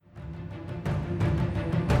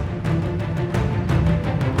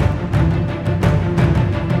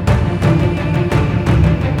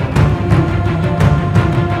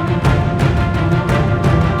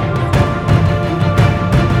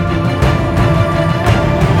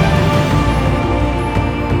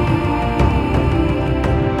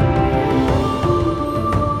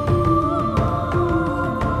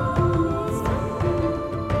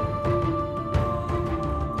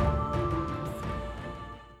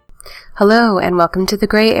Hello, and welcome to The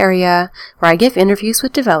Gray Area, where I give interviews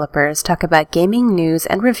with developers, talk about gaming news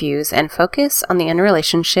and reviews, and focus on the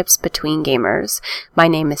interrelationships between gamers. My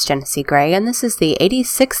name is Genesee Gray, and this is the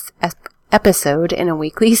 86th episode in a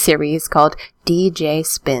weekly series called DJ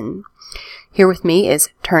Spin. Here with me is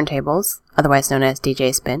Turntables, otherwise known as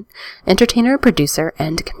DJ Spin, entertainer, producer,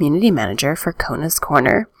 and community manager for Kona's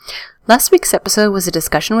Corner. Last week's episode was a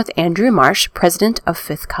discussion with Andrew Marsh, president of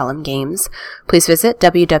Fifth Column Games. Please visit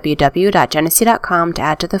www.genesee.com to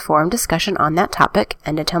add to the forum discussion on that topic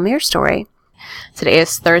and to tell me your story. Today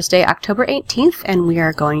is Thursday, October 18th, and we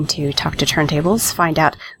are going to talk to Turntables, find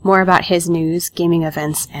out more about his news, gaming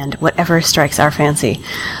events, and whatever strikes our fancy.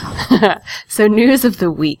 So, news of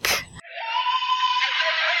the week.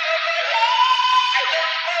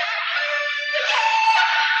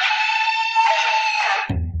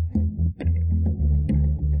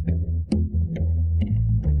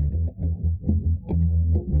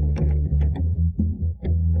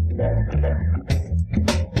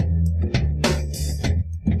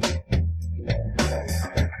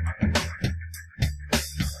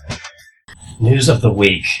 News of the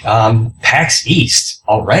week. PAX East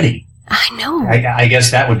already. I know. I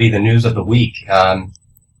guess that would be the news of the week.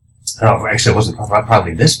 Actually, it wasn't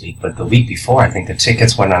probably this week, but the week before, I think the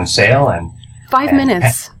tickets went on sale. And 5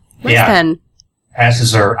 minutes. Less than.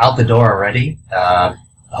 Passes are out the door already.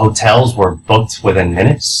 Hotels were booked within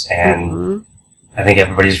minutes, and I think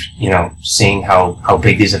everybody's, seeing how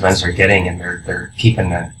big these events are getting, and they're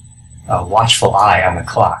keeping a watchful eye on the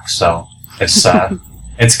clock. So it's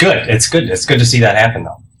it's good. It's good to see that happen,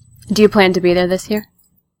 though. Do you plan to be there this year?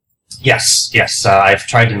 Yes. I've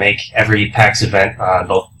tried to make every PAX event,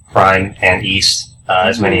 both Prime and East,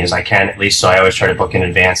 as many as I can, at least. So I always try to book in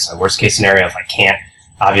advance. Worst case scenario, if I can't,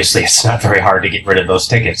 obviously it's not very hard to get rid of those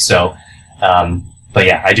tickets. So, but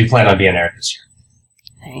yeah, I do plan on being there this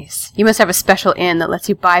year. Nice. You must have a special in that lets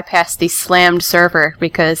you bypass the slammed server,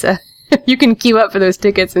 because you can queue up for those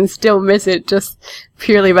tickets and still miss it just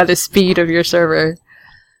purely by the speed of your server.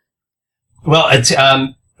 Well, it's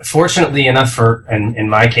fortunately enough in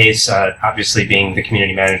my case, obviously being the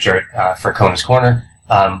community manager for Kona's Corner,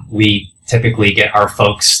 we typically get our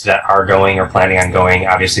folks that are going or planning on going,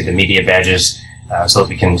 obviously the media badges, so that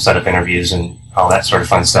we can set up interviews and all that sort of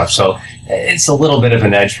fun stuff. So it's a little bit of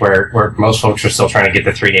an edge where most folks are still trying to get the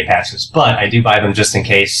 3-day passes, but I do buy them just in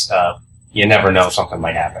case. You never know, something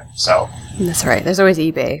might happen. So that's right. There's always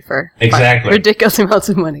eBay for ridiculous amounts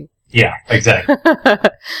of money. Yeah, exactly.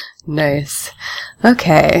 Nice.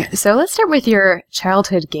 Okay, so let's start with your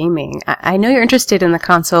childhood gaming. I know you're interested in the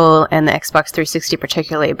console and the Xbox 360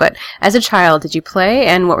 particularly, but as a child, did you play,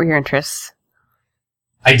 and what were your interests?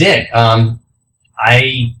 I did. I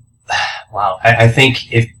think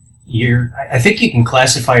I think you can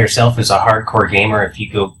classify yourself as a hardcore gamer if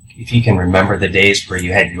you can remember the days where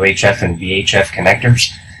you had UHF and VHF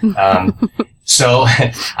connectors. So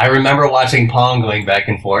I remember watching Pong going back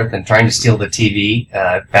and forth and trying to steal the TV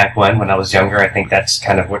back when I was younger. I think that's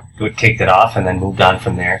kind of what kicked it off, and then moved on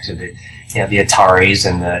from there to the Ataris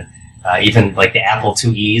and the even like the Apple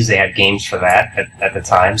IIe's. They had games for that at the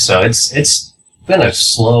time. So it's been a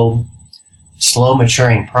slow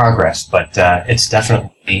maturing progress, but it's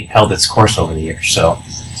definitely held its course over the years. So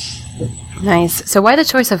nice. So why the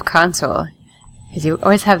choice of console? Because you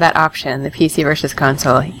always have that option, the PC versus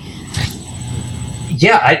console.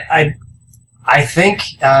 Yeah, I think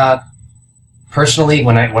personally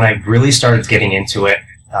when I really started getting into it,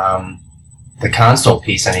 the console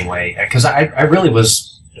piece anyway, because I really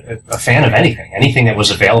was a fan of anything that was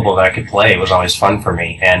available that I could play was always fun for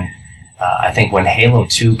me. And I think when Halo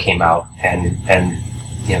 2 came out and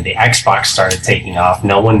the Xbox started taking off,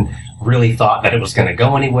 no one really thought that it was going to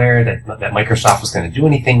go anywhere, that Microsoft was going to do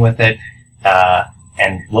anything with it.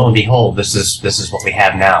 And lo and behold, this is what we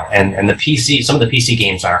have now. And the PC, some of the PC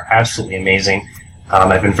games are absolutely amazing.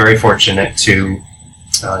 I've been very fortunate to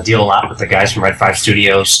deal a lot with the guys from Red 5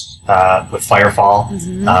 Studios with Firefall.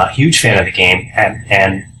 Huge fan of the game.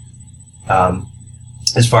 And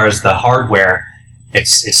as far as the hardware, it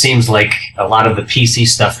seems like a lot of the PC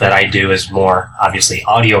stuff that I do is more obviously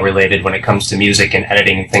audio related when it comes to music and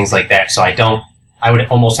editing and things like that. So I would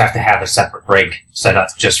almost have to have a separate rig set up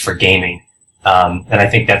just for gaming. And I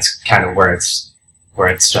think that's kind of where it's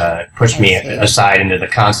pushed me aside into the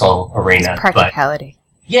console arena. It's practicality.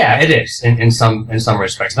 But, yeah, it is in some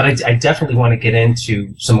respects. But I definitely want to get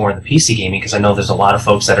into some more of the PC gaming, because I know there's a lot of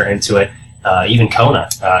folks that are into it. Even Kona,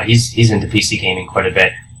 he's into PC gaming quite a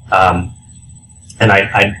bit. And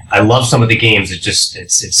I love some of the games.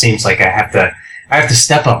 It seems like I have to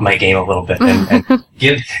step up my game a little bit and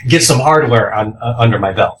get some hardware under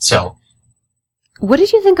my belt. So What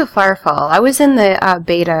did you think of Firefall? I was in the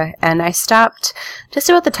beta, and I stopped just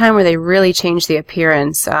about the time where they really changed the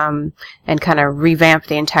appearance and kind of revamped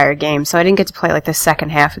the entire game. So I didn't get to play like the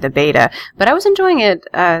second half of the beta, but I was enjoying it.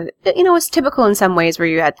 It was typical in some ways where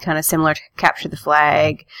you had kind of similar to Capture the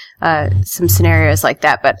Flag, some scenarios like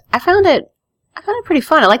that. But I found it pretty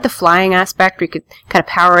fun. I like the flying aspect where you could kind of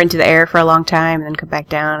power into the air for a long time and then come back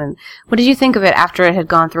down. And what did you think of it after it had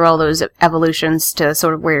gone through all those evolutions to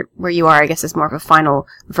sort of where you are, I guess, is more of a final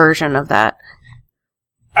version of that?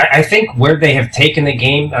 I think where they have taken the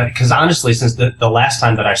game, because honestly, since the last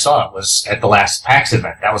time that I saw it was at the last PAX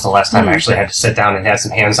event, that was the last time I actually had to sit down and have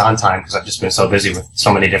some hands-on time because I've just been so busy with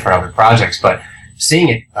so many different other projects. But seeing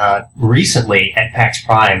it recently at PAX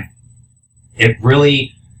Prime, it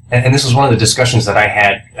really... And this was one of the discussions that I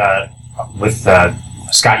had with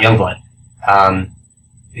Scott Youngblood.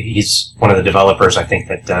 He's one of the developers, I think,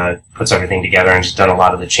 that puts everything together and has done a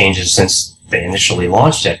lot of the changes since they initially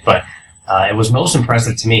launched it. But it was most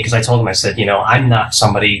impressive to me because I told him, I said, I'm not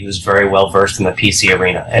somebody who's very well versed in the PC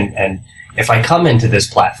arena, and if I come into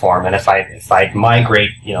this platform and if I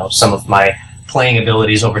migrate, some of my playing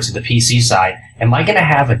abilities over to the PC side, am I going to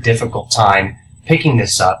have a difficult time picking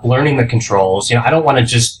this up, learning the controls? I don't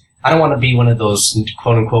want to be one of those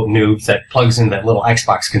quote unquote noobs that plugs in that little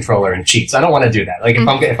Xbox controller and cheats. I don't want to do that. Like if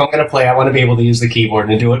I'm going to play, I want to be able to use the keyboard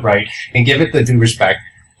and do it right and give it the due respect.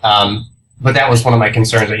 But that was one of my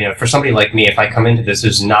concerns that, for somebody like me, if I come into this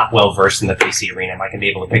who's not well versed in the PC arena, am I going to be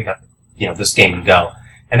able to pick up, this game and go?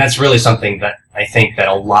 And that's really something that I think that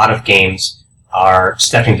a lot of games are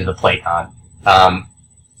stepping to the plate on.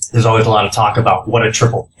 There's always a lot of talk about what a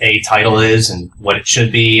AAA title is and what it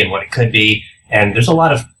should be and what it could be. And there's a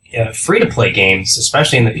lot of free-to-play games,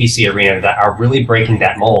 especially in the PC arena, that are really breaking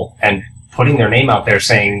that mold and putting their name out there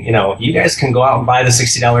saying, you guys can go out and buy the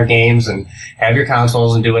 $60 games and have your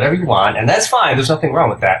consoles and do whatever you want, and that's fine. There's nothing wrong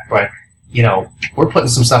with that. But, we're putting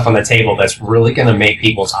some stuff on the table that's really going to make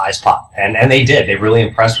people's eyes pop. And they did. They really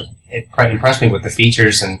impressed me with the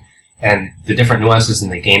features and the different nuances in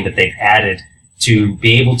the game that they've added to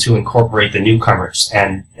be able to incorporate the newcomers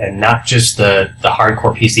and not just the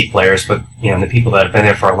hardcore PC players, but the people that have been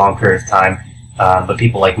there for a long period of time, but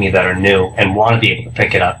people like me that are new and want to be able to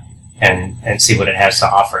pick it up and see what it has to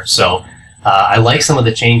offer. So I like some of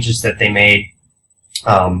the changes that they made.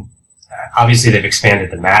 Obviously, they've expanded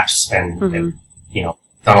the maps and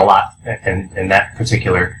done a lot in that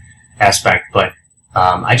particular aspect. But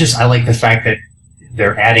I like the fact that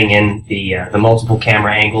they're adding in the multiple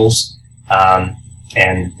camera angles.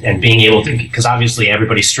 And being able to, because obviously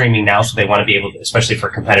everybody's streaming now, so they want to be able to, especially for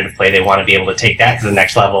competitive play, they want to be able to take that to the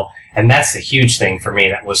next level. And that's the huge thing for me.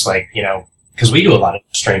 That was like, because we do a lot of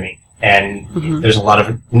streaming, and there's a lot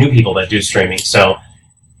of new people that do streaming. So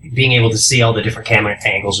being able to see all the different camera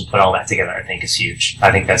angles and put all that together, I think is huge.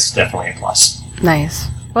 I think that's definitely a plus. Nice.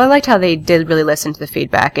 Well, I liked how they did really listen to the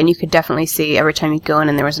feedback, and you could definitely see every time you go in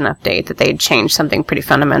and there was an update that they'd changed something pretty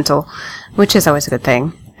fundamental, which is always a good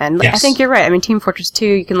thing. And yes. I think you're right. I mean, Team Fortress 2,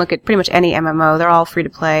 you can look at pretty much any MMO. They're all free to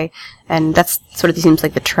play. And that's sort of seems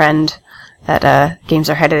like the trend that games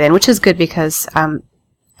are headed in, which is good because I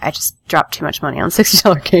just dropped too much money on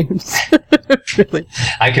 $60 games. Really.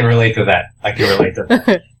 I can relate to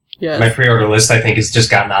that. Yes. My pre-order list, I think, has just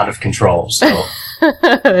gotten out of control. So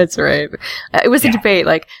that's right. It was a debate,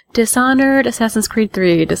 like, Dishonored, Assassin's Creed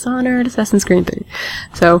 3, Dishonored, Assassin's Creed 3.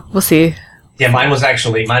 So we'll see. Yeah, mine was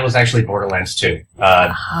actually Borderlands 2.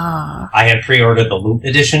 I had pre-ordered the Loot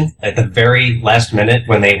Edition at the very last minute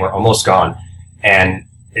when they were almost gone, and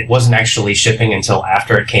it wasn't actually shipping until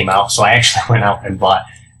after it came out. So I actually went out and bought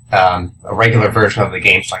a regular version of the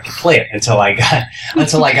game so I could play it until I got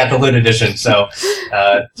the Loot Edition. So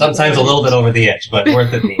sometimes a little bit over the edge, but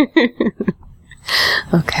worth it.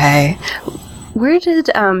 Okay. Where did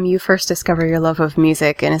you first discover your love of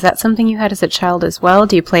music, and is that something you had as a child as well?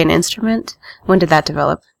 Do you play an instrument? When did that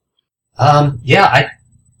develop?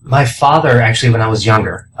 My father, actually, when I was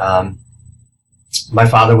younger, my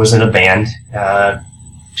father was in a band.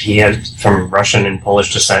 He had from Russian and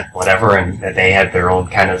Polish descent, whatever, and they had their own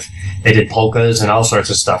they did polkas and all sorts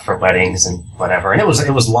of stuff for weddings and whatever, and it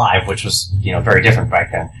was live, which was, very different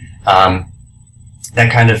back then. That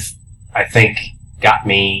kind of, I think, got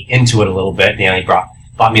me into it a little bit. He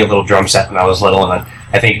bought me a little drum set when I was little, and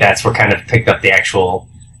I think that's where kind of picked up the actual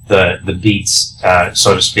the beats,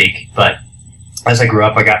 so to speak. But as I grew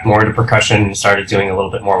up, I got more into percussion and started doing a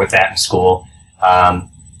little bit more with that in school, and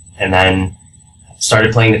then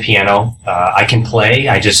started playing the piano. I can play,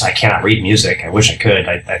 I cannot read music. I wish I could.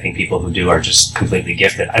 I think people who do are just completely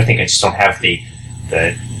gifted. I think I just don't have the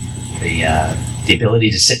the ability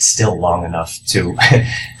to sit still long enough to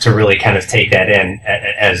to really kind of take that in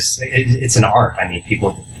as it's an art. I mean,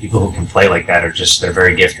 people who can play like that they're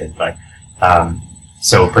very gifted. But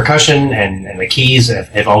so percussion and the keys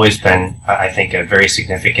have always been, I think, a very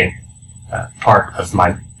significant part of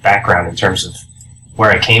my background in terms of where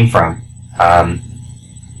I came from.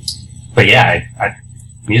 But yeah,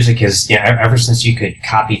 music is, ever since you could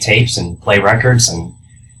copy tapes and play records, and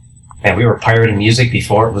man, we were pirating music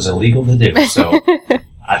before it was illegal to do. So,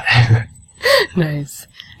 nice.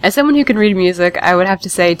 As someone who can read music, I would have to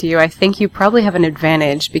say to you, I think you probably have an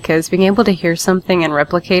advantage, because being able to hear something and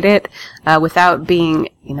replicate it without being,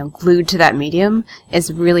 glued to that medium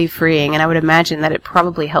is really freeing. And I would imagine that it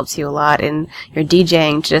probably helps you a lot in your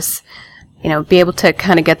DJing, just, be able to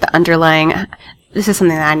kind of get the underlying. This is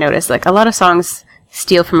something that I noticed. Like, a lot of songs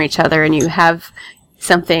steal from each other, and you have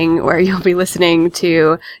something where you'll be listening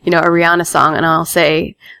to, a Rihanna song, and I'll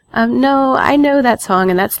say, no, I know that song,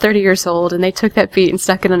 and that's 30 years old, and they took that beat and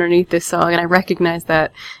stuck it underneath this song, and I recognize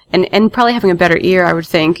that. And probably having a better ear, I would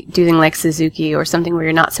think, doing like Suzuki or something where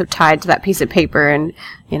you're not so tied to that piece of paper and,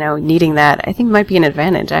 needing that, I think might be an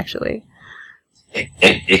advantage, actually.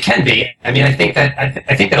 It can be. I mean, I think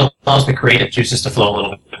that allows the creative juices to flow a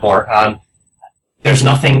little bit more. There's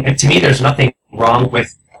nothing wrong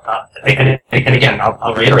with, and again,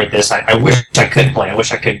 I'll reiterate this. I wish I could play. I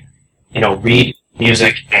wish I could, read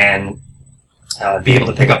music and be able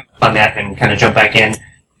to pick up on that and kind of jump back in.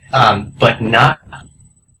 But not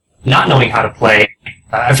knowing how to play.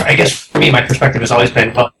 I guess for me, my perspective has always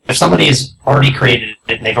been, well, if somebody's already created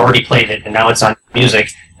it and they've already played it and now it's on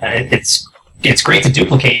music, it's great to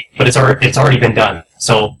duplicate, but it's already been done.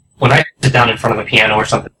 So when I sit down in front of a piano or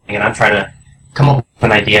something and I'm trying to come up with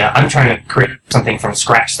an idea, I'm trying to create something from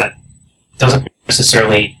scratch that doesn't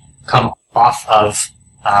necessarily come off of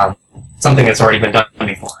something that's already been done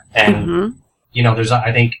before. And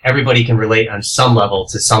I think everybody can relate on some level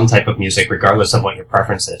to some type of music, regardless of what your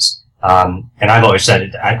preference is. And I've always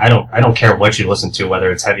said, I don't care what you listen to,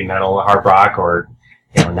 whether it's heavy metal, hard rock, or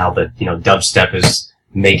now that dubstep is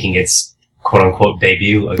making its quote unquote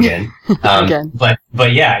debut again.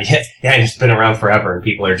 But yeah, it's been around forever, and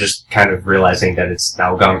people are just kind of realizing that it's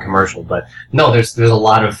now gone commercial. But no, there's a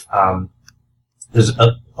lot of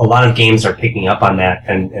a lot of games are picking up on that,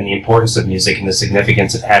 and the importance of music and the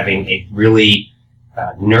significance of having a really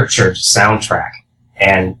nurtured soundtrack,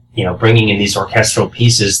 and bringing in these orchestral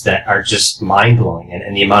pieces that are just mind blowing,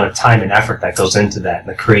 and the amount of time and effort that goes into that, and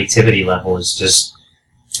the creativity level is just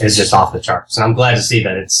off the charts. And I'm glad to see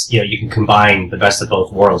that it's, you can combine the best of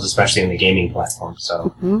both worlds, especially in the gaming platform.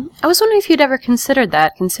 So I was wondering if you'd ever considered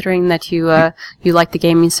that, considering that you like the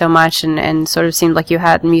gaming so much, and sort of seemed like you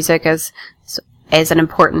had music as an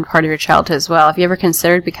important part of your childhood as well. Have you ever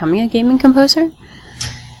considered becoming a gaming composer?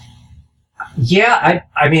 Yeah,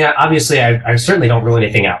 I mean, obviously, I certainly don't rule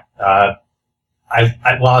anything out.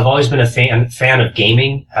 I've always been a fan of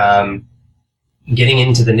gaming. Getting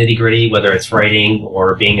into the nitty gritty, whether it's writing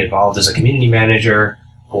or being involved as a community manager,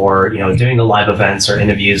 or doing the live events or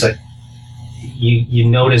interviews, you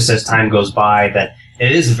notice as time goes by that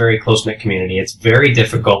it is a very close knit community. It's very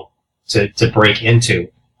difficult to break into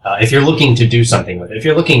if you're looking to do something with it. If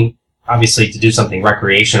you're looking, obviously, to do something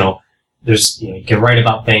recreational, there's you can write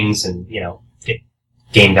about things and get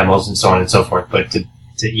game demos and so on and so forth. But to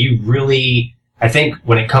you really, I think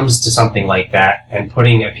when it comes to something like that and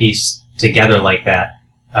putting a piece together like that,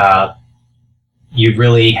 you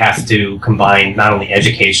really have to combine not only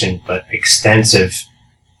education but extensive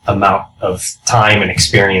amount of time and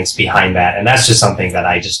experience behind that, and that's just something that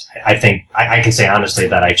I think I can say honestly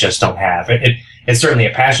that I just don't have. It's certainly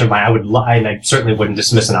a passion of mine. I certainly wouldn't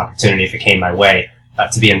dismiss an opportunity if it came my way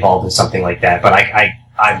to be involved in something like that. But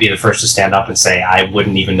I'd be the first to stand up and say I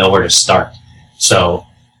wouldn't even know where to start. So,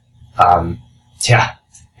 yeah.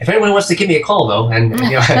 If anyone wants to give me a call, though, and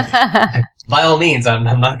by all means, I'm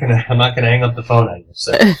not gonna hang up the phone on you.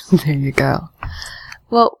 So. There you go.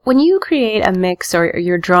 Well, when you create a mix or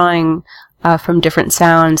you're drawing from different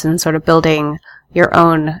sounds and sort of building your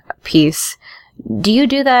own piece, do you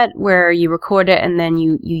do that where you record it and then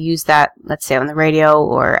you use that, let's say, on the radio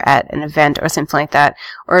or at an event or something like that?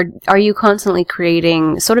 Or are you constantly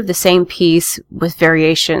creating sort of the same piece with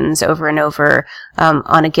variations over and over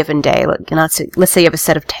on a given day? Let's say you have a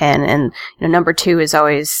set of 10 and number 2 is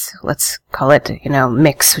always, let's call it,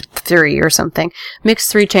 mix 3 or something.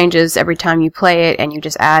 Mix 3 changes every time you play it, and you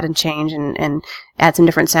just add and change and add some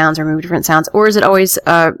different sounds or remove different sounds? Or is it always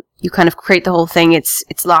you kind of create the whole thing, it's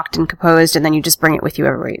locked and composed, and then you just bring it with you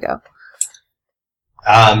everywhere you go?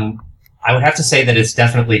 I would have to say that it's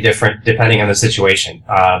definitely different depending on the situation.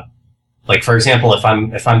 like for example, if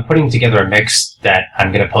I'm putting together a mix that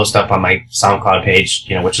I'm going to post up on my SoundCloud page,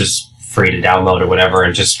 which is free to download or whatever,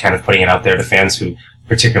 and just kind of putting it out there to fans who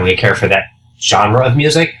particularly care for that genre of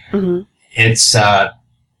music, it's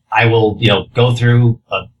I will go through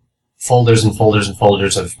folders and folders and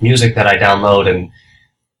folders of music that I download and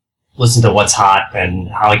listen to what's hot and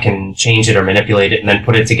how I can change it or manipulate it, and then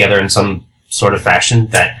put it together in some sort of fashion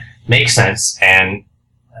that makes sense. And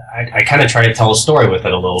I kind of try to tell a story with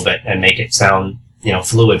it a little bit and make it sound,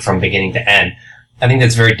 fluid from beginning to end. I think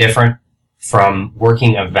that's very different from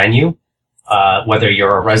working a venue, whether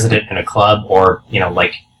you're a resident in a club or,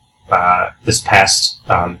 like this past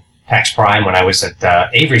PAX Prime when I was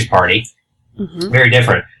at Avery's party. Very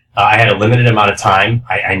different. I had a limited amount of time.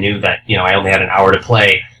 I knew that, I only had an hour to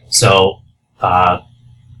play. So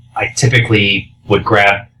I typically would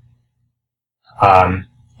grab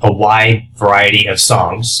a wide variety of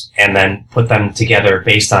songs and then put them together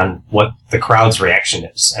based on what the crowd's reaction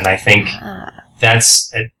is. And I think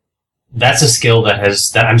that's a skill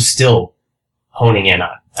that I'm still honing in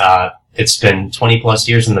on. It's been 20 plus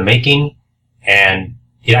years in the making, and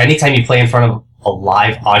anytime you play in front of a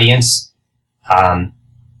live audience, I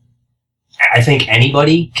think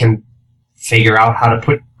anybody can figure out how to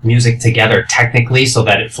put music together technically so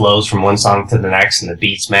that it flows from one song to the next and the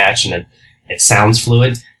beats match and it sounds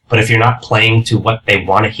fluid. But if you're not playing to what they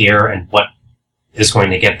want to hear and what is going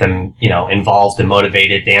to get them, involved and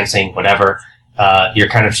motivated, dancing, whatever, you're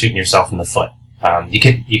kind of shooting yourself in the foot. You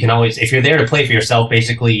can always, if you're there to play for yourself,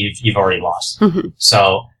 basically you've already lost.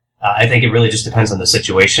 So I think it really just depends on the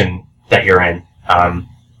situation that you're in.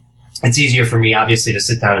 It's easier for me, obviously, to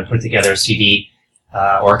sit down and put together a CD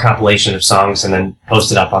or a compilation of songs and then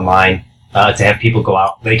post it up online to have people go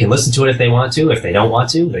out. They can listen to it if they want to. If they don't want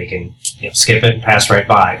to, they can skip it and pass right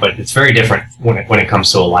by. But it's very different when it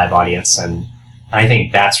comes to a live audience, and I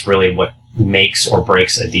think that's really what makes or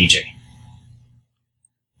breaks a DJ.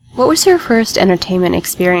 What was your first entertainment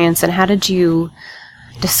experience, and how did you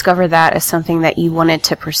discover that as something that you wanted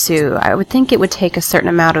to pursue? I would think it would take a certain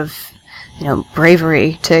amount of,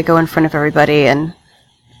 bravery to go in front of everybody and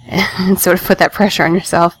sort of put that pressure on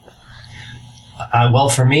yourself. Well,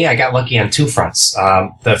 for me, I got lucky on two fronts.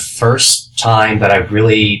 The first time that I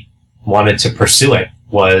really wanted to pursue it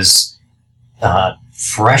was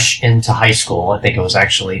fresh into high school. I think it was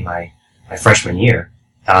actually my freshman year.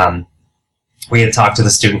 We had talked to the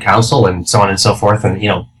student council and so on and so forth. And,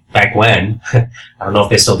 back when, I don't know if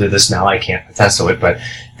they still do this now, I can't attest to it, but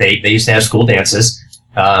they used to have school dances.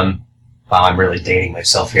 Wow, I'm really dating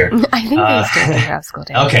myself here. I think they still do have school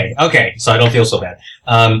dances. Okay, so I don't feel so bad.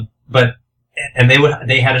 And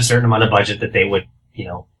they had a certain amount of budget that they would,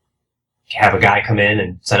 have a guy come in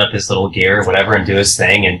and set up his little gear or whatever and do his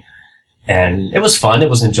thing. And it was fun. It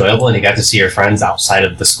was enjoyable. And you got to see your friends outside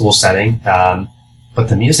of the school setting. But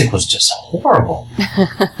the music was just horrible.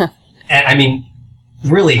 And I mean,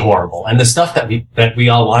 really horrible. And the stuff that we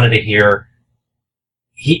all wanted to hear,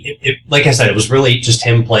 like I said, it was really just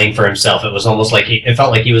him playing for himself. It was almost like it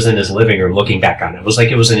felt like he was in his living room looking back on it. It was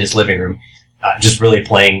like it was in his living room, just really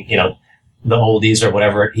playing, the oldies or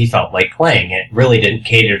whatever he felt like playing. It really didn't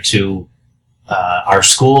cater to our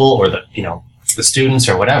school or the students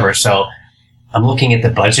or whatever. So I'm looking at the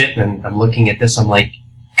budget and I'm looking at this. I'm like,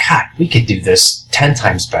 God, we could do this 10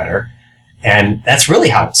 times better. And that's really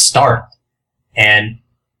how it started. And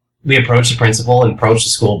we approached the principal and approached the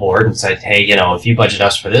school board and said, hey, if you budget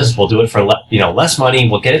us for this, we'll do it for less money.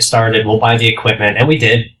 We'll get it started. We'll buy the equipment. And we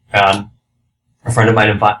did. A friend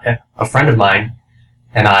of mine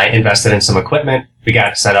and I invested in some equipment. We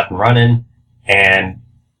got it set up and running, and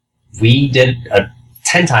we did a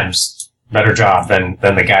 10 times better job than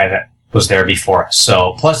the guy that was there before us.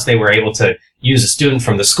 So plus they were able to use a student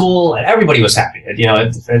from the school, and everybody was happy.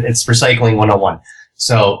 It's recycling 101.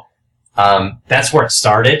 So that's where it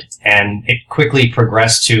started, and it quickly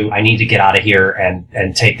progressed to, I need to get out of here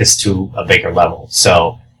and take this to a bigger level.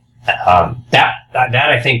 So that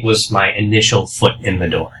I think was my initial foot in the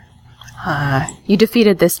door. You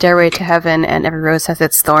defeated the Stairway to Heaven and Every Rose Has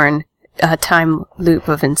Its Thorn time loop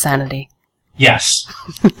of insanity. Yes.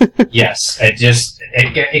 Yes.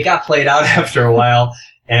 It got played out after a while,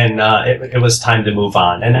 and it was time to move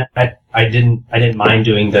on. And I didn't mind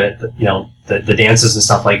doing the dances and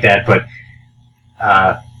stuff like that, but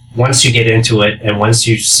once you get into it and once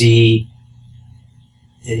you see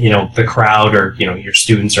the crowd or your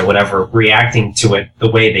students or whatever reacting to it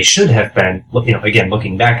the way they should have been, again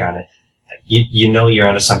looking back on it, you're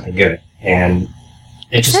onto something good. And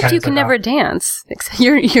it just except you can never dance.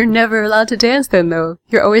 You're never allowed to dance then, though.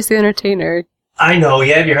 You're always the entertainer. I know.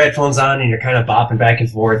 You have your headphones on and you're kind of bopping back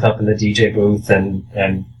and forth up in the DJ booth, and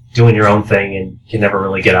doing your own thing and you can never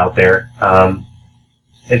really get out there.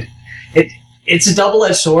 It's a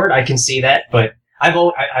double-edged sword. I can see that, but I've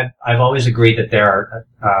always agreed that there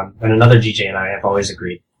are, and another DJ and I have always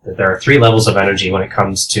agreed that there are 3 levels of energy when it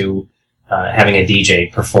comes to having a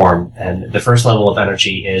DJ perform. And the first level of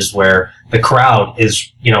energy is where the crowd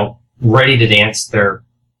is, ready to dance. They're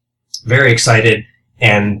very excited,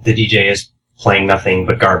 and the DJ is playing nothing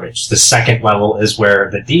but garbage. The second level is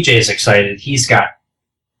where the DJ is excited. He's got,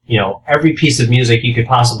 every piece of music you could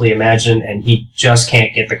possibly imagine, and he just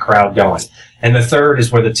can't get the crowd going. And the third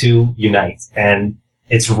is where the two unite. And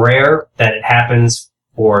it's rare that it happens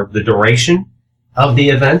for the duration of the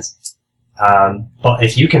event. But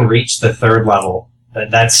if you can reach the third level,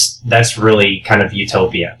 that's really kind of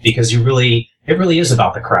utopia, because it really is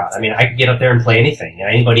about the crowd. I mean, I could get up there and play anything.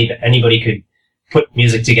 Anybody could put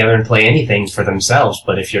music together and play anything for themselves,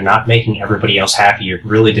 but if you're not making everybody else happy, you're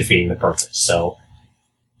really defeating the purpose. So,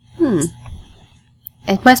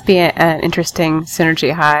 It must be an interesting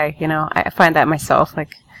synergy high. I find that myself.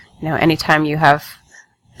 Anytime you have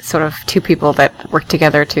sort of 2 people that work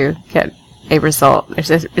together to get a result,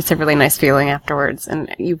 it's a really nice feeling afterwards.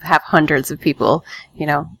 And you have hundreds of people,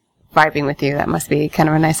 vibing with you. That must be kind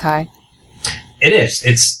of a nice high. It is.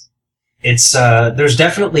 It's there's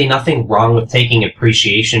definitely nothing wrong with taking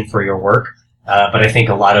appreciation for your work. But I think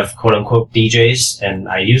a lot of quote-unquote DJs, and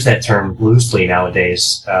I use that term loosely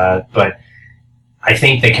nowadays, but I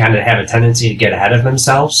think they kind of have a tendency to get ahead of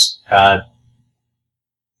themselves.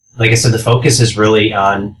 Like I said, the focus is really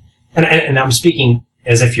on, and I'm speaking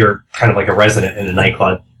as if you're kind of like a resident in a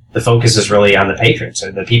nightclub. The focus is really on the patrons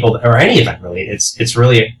or the people, or any event really. It's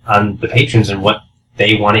really on the patrons and what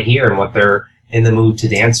they want to hear and what they're in the mood to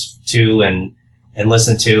dance to and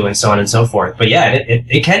listen to, and so on and so forth. But yeah,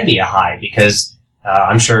 it can be a high, because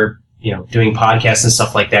I'm sure, doing podcasts and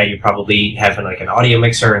stuff like that, you probably have like an audio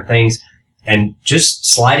mixer and things, and just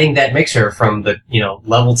sliding that mixer from the,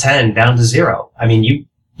 level 10 down to 0. I mean,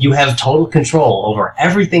 you have total control over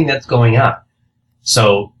everything that's going on.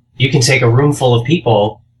 So you can take a room full of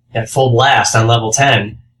people at full blast on level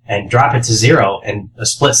 10 and drop it to 0 in a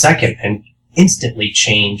split second and instantly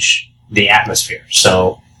change the atmosphere.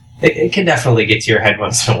 So it can definitely get to your head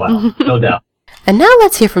once in a while, no doubt. And now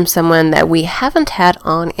let's hear from someone that we haven't had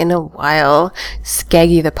on in a while.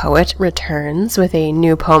 Skaggy the Poet returns with a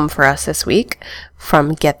new poem for us this week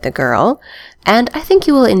from Get the Girl, and I think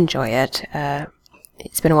you will enjoy it.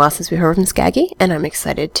 It's been a while since we heard from Skaggy, and I'm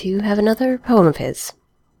excited to have another poem of his.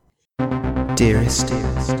 Dearest,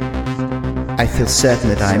 I feel certain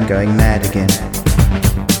that I am going mad again.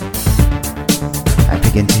 I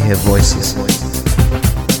begin to hear voices.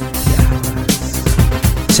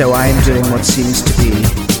 So I am doing what seems to be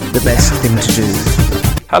the best thing to do.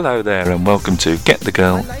 Hello there, and welcome to Get the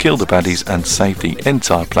Girl, Kill the Baddies and Save the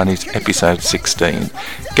Entire Planet, episode 16.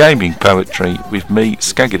 Gaming poetry with me,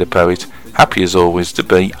 Skaggy the Poet, happy as always to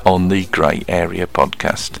be on the Grey Area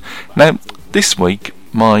podcast. Now, this week,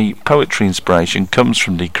 my poetry inspiration comes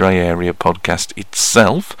from the Grey Area podcast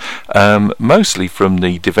itself, mostly from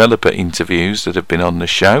the developer interviews that have been on the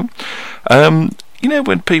show.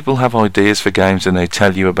 When people have ideas for games and they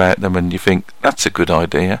tell you about them and you think, that's a good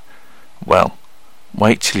idea. Well,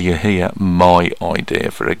 wait till you hear my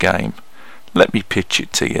idea for a game. Let me pitch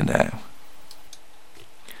it to you now.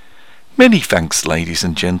 Many thanks, ladies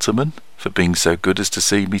and gentlemen, for being so good as to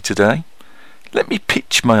see me today. Let me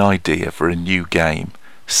pitch my idea for a new game,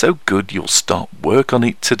 so good you'll start work on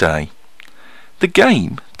it today. The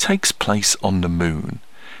game takes place on the moon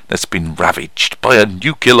that's been ravaged by a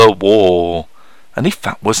nuclear war. And if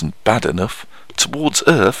that wasn't bad enough, towards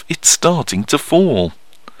Earth it's starting to fall.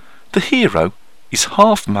 The hero is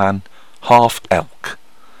half man, half elk,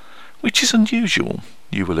 which is unusual,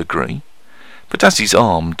 you will agree. But as he's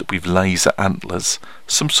armed with laser antlers,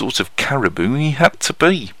 some sort of caribou he had to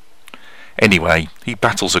be. Anyway, he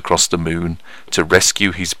battles across the moon to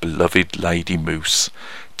rescue his beloved lady moose,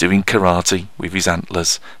 doing karate with his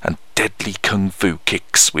antlers and deadly kung fu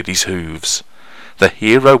kicks with his hooves. The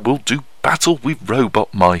hero will do battle with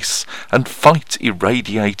robot mice and fight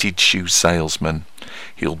irradiated shoe salesmen.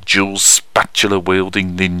 He'll duel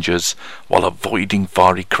spatula-wielding ninjas while avoiding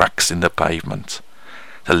fiery cracks in the pavement.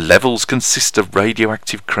 The levels consist of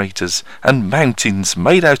radioactive craters and mountains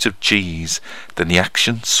made out of cheese. Then the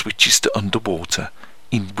action switches to underwater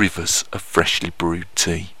in rivers of freshly brewed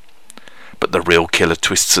tea. But the real killer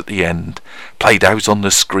twists at the end, played out on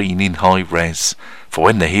the screen in high res, for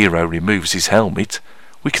when the hero removes his helmet,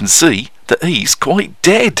 we can see that he's quite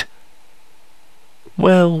dead.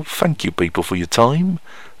 Well, thank you people for your time.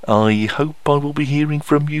 I hope I will be hearing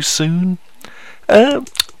from you soon.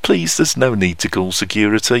 Please, there's no need to call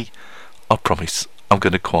security. I promise I'm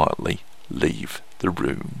going to quietly leave the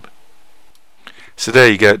room. So there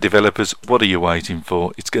you go, developers. What are you waiting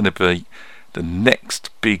for? It's going to be the next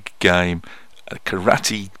big game. A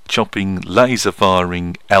karate chopping, laser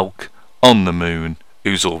firing elk on the moon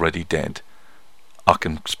who's already dead. I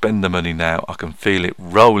can spend the money now. I can feel it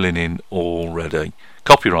rolling in already.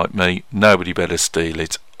 Copyright me. Nobody better steal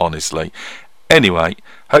it, honestly. Anyway,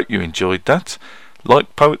 hope you enjoyed that.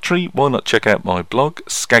 Like poetry, why not check out my blog,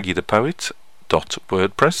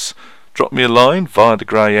 skaggythepoet.wordpress. Drop me a line via the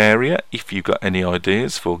grey area if you've got any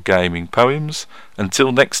ideas for gaming poems.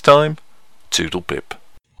 Until next time, toodle pip.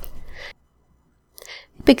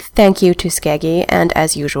 Big thank you to Skaggy, and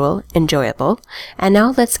as usual, enjoyable. And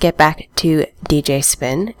now let's get back to DJ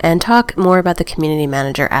Spin and talk more about the community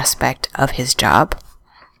manager aspect of his job.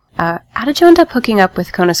 How did you end up hooking up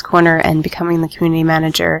with Kona's Corner and becoming the community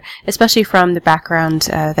manager, especially from the background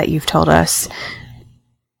that you've told us?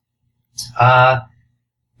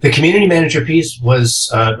 The community manager piece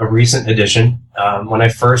was a recent addition. When I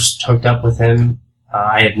first hooked up with him,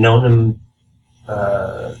 I had known him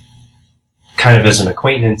kind of as an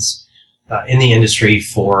acquaintance in the industry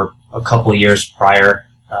for a couple of years prior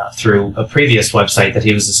through a previous website that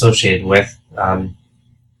he was associated with.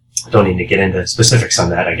 Don't need to get into specifics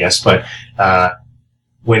on that, I guess, but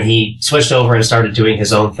when he switched over and started doing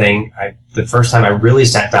his own thing, the first time I really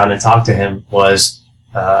sat down and talked to him was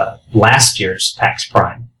last year's PAX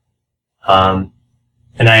Prime.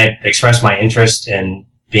 And I had expressed my interest in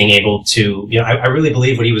being able to, I really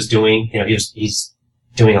believe what he was doing. He's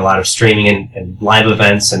doing a lot of streaming and live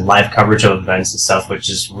events and live coverage of events and stuff, which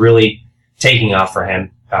is really taking off for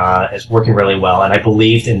him. It's working really well. And I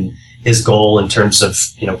believed in his goal in terms of,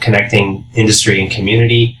 connecting industry and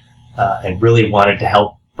community, and really wanted to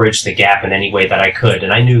help bridge the gap in any way that I could.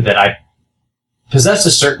 And I knew that I possessed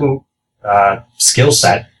a certain skill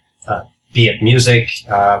set, be it music.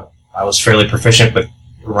 I was fairly proficient with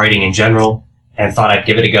writing in general and thought I'd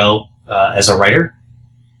give it a go as a writer.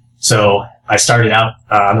 So I started out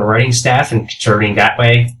on the writing staff and contributing that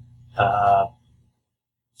way.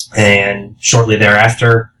 And shortly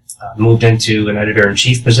thereafter, moved into an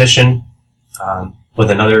editor-in-chief position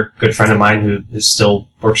with another good friend of mine who still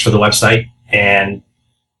works for the website. And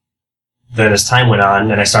then as time went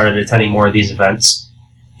on, and I started attending more of these events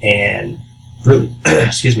and really,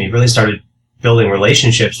 really started building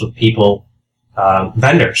relationships with people,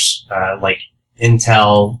 vendors like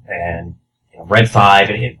Intel and Red 5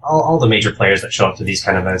 and all the major players that show up to these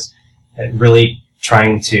kind of events, and really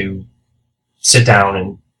trying to sit down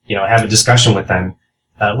and have a discussion with them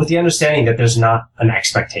with the understanding that there's not an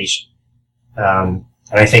expectation. And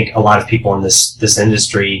I think a lot of people in this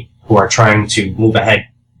industry who are trying to move ahead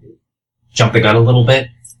jump the gun a little bit,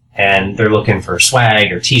 and they're looking for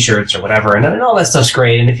swag or T-shirts or whatever, and all that stuff's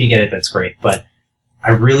great, and if you get it, that's great. But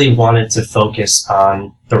I really wanted to focus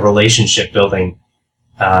on the relationship building,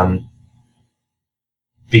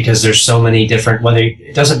 because there's so many different,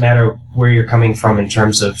 it doesn't matter where you're coming from in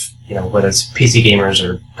terms of, whether it's PC gamers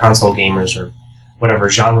or console gamers or whatever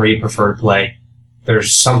genre you prefer to play,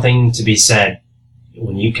 there's something to be said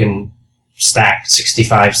when you can stack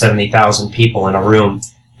 65, 70,000 people in a room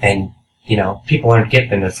and, people aren't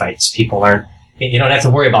getting into fights. People aren't, you don't have to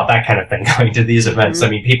worry about that kind of thing going to these events. Mm-hmm. I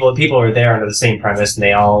mean, people are there under the same premise and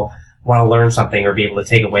they all want to learn something or be able to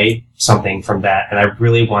take away something from that. And I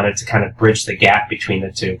really wanted to kind of bridge the gap between the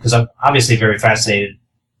two, because I'm obviously very fascinated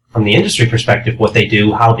from the industry perspective, what they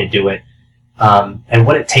do, how they do it, and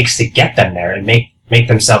what it takes to get them there and make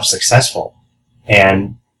themselves successful.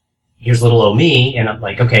 And here's little old me, and I'm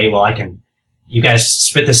like, okay, well, you guys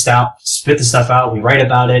spit this stuff out, we write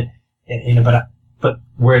about it, but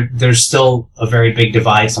where there's still a very big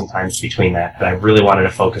divide sometimes between that, and I really wanted to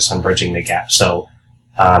focus on bridging the gap. So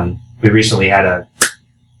we recently had a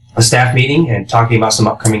staff meeting and talking about some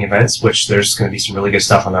upcoming events, which there's going to be some really good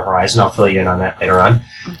stuff on the horizon. I'll fill you in on that later on.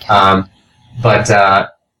 Okay. But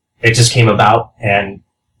it just came about, and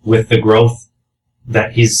with the growth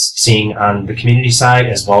that he's seeing on the community side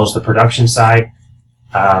as well as the production side,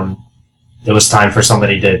 it was time for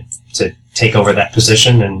somebody to take over that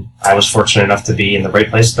position, and I was fortunate enough to be in the right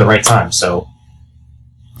place at the right time. So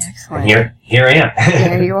excellent. Here I am.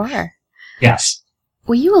 There you are. Yes.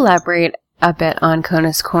 Will you elaborate a bit on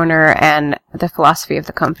Kona's Corner and the philosophy of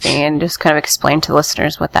the company, and just kind of explain to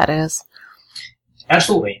listeners what that is?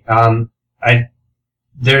 Absolutely.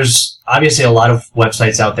 There's obviously a lot of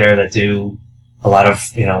websites out there that do a lot of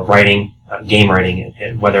writing, game writing,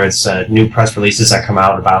 whether it's new press releases that come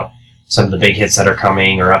out about some of the big hits that are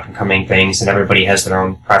coming or up and coming things, and everybody has their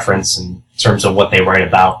own preference in terms of what they write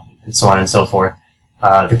about and so on and so forth.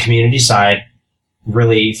 The community side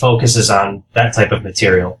really focuses on that type of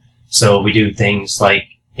material. So we do things like,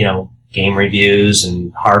 game reviews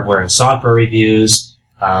and hardware and software reviews,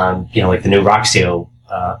 like the new Roxio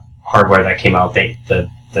hardware that came out,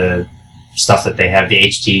 the stuff that they have, the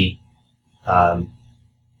HD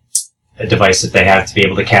device that they have to be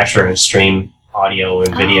able to capture and stream audio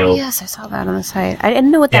and video. Oh, yes, I saw that on the site. I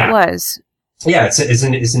didn't know what that was. Yeah,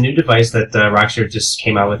 it's a new device that Roxio just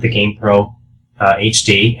came out with, the Game Pro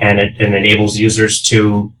HD, and it enables users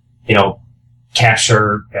to,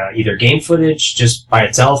 capture either game footage just by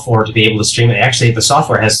itself or to be able to stream it. Actually, the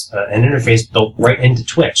software has an interface built right into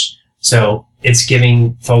Twitch. So it's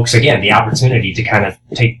giving folks, again, the opportunity to kind of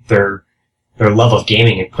take their love of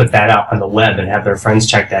gaming and put that out on the web and have their friends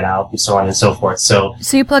check that out and so on and so forth. So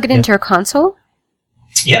you plug it into your console?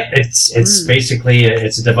 Yep, it's basically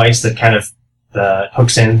it's a device that kind of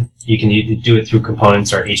hooks in. You can do it through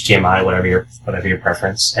components or HDMI, whatever your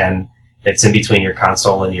preference, and it's in between your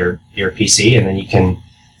console and your PC, and then you can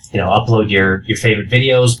upload your favorite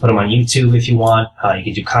videos, put them on YouTube if you want. You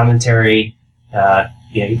can do commentary.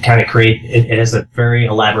 You kind of create. It has a very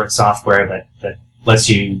elaborate software that lets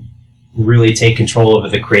you really take control over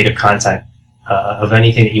the creative content of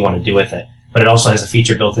anything that you want to do with it. But it also has a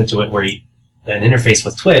feature built into it where an interface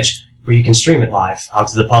with Twitch where you can stream it live out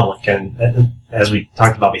to the public. And as we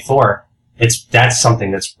talked about before, that's something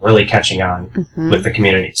that's really catching on with the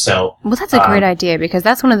community. So, well, that's a great idea, because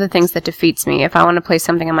that's one of the things that defeats me. If I want to play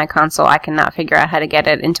something on my console, I cannot figure out how to get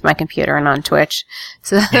it into my computer and on Twitch.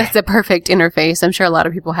 So that's a perfect interface. I'm sure a lot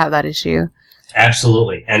of people have that issue.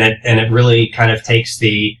 Absolutely, and it really kind of takes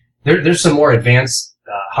there's some more advanced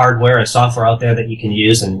hardware and software out there that you can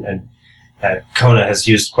use, and Kona has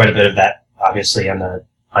used quite a bit of that, obviously on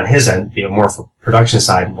his end, more for production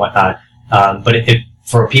side and whatnot. But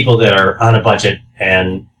for people that are on a budget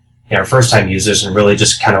and are first-time users and really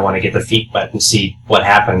just kind of want to get their feet wet and see what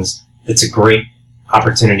happens, it's a great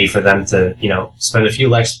opportunity for them to spend a few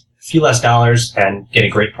less dollars and get a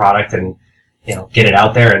great product and get it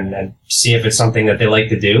out there and see if it's something that they like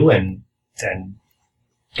to do and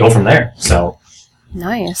go from there. So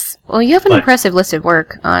nice. Well, you have an impressive list of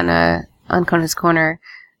work on Kona's Corner.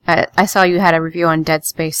 I saw you had a review on Dead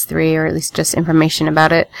Space 3, or at least just information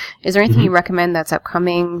about it. Is there anything you recommend that's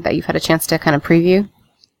upcoming that you've had a chance to kind of preview?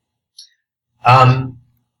 Wow,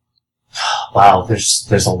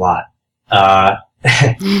 there's a lot. I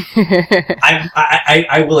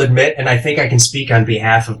will admit, and I think I can speak on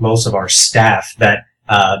behalf of most of our staff, that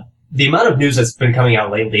the amount of news that's been coming out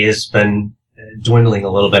lately has been dwindling a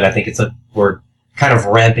little bit. I think we're kind of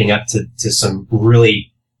ramping up to some really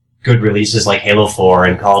good releases like Halo 4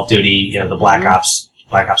 and Call of Duty, the Black Ops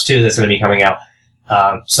 2 that's going to be coming out.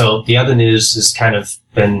 So the other news has kind of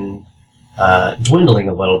been dwindling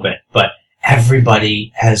a little bit, but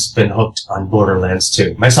everybody has been hooked on Borderlands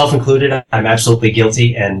 2. Myself included. I'm absolutely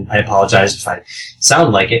guilty, and I apologize if I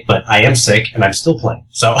sound like it, but I am sick and I'm still playing.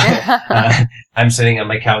 So I'm sitting on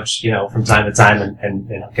my couch, from time to time and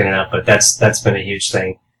getting up, but that's been a huge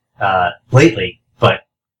thing lately. But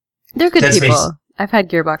they're good people. I've had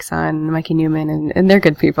Gearbox on, Mikey Newman, and they're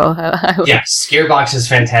good people. Yes, Gearbox is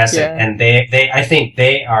fantastic, and I think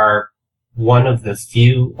they are one of the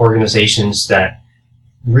few organizations that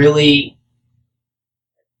really,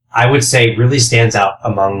 I would say, really stands out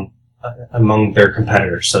among their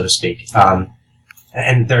competitors, so to speak.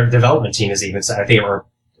 And their development team has even said, I think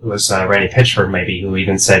it was Randy Pitchford maybe, who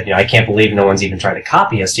even said, I can't believe no one's even tried to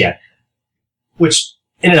copy us yet, which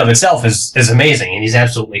in and of itself is amazing, and he's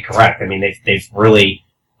absolutely correct. I mean, they've really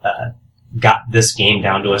got this game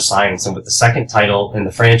down to a science, and with the second title in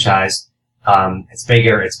the franchise, it's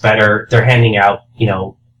bigger, it's better. They're handing out,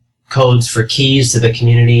 codes for keys to the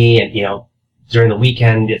community, and during the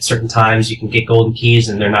weekend at certain times you can get golden keys,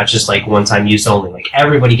 and they're not just like one-time use only. Like,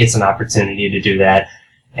 everybody gets an opportunity to do that,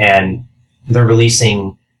 and they're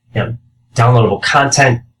releasing downloadable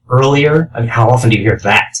content earlier. I mean, how often do you hear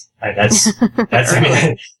that? That's I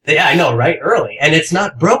mean, yeah, I know, right? Early, and it's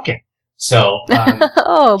not broken. So,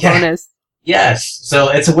 bonus. Yes, so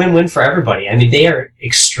it's a win-win for everybody. I mean, they are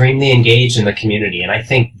extremely engaged in the community, and I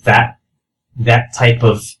think that type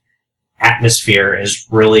of atmosphere is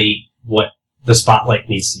really what the spotlight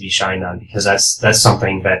needs to be shined on, because that's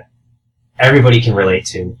something that everybody can relate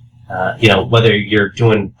to. Whether you're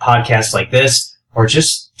doing podcasts like this or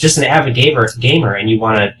just an avid gamer, and you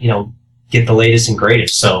want to get the latest and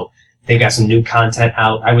greatest. So they've got some new content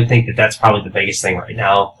out. I would think that that's probably the biggest thing right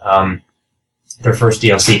now. Their first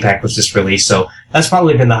DLC pack was just released, so that's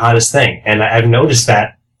probably been the hottest thing. And I've noticed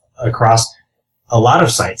that across a lot of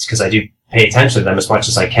sites, because I do pay attention to them as much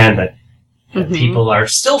as I can, that Mhm. People are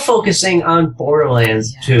still focusing on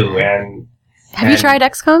Borderlands 2, and Have you tried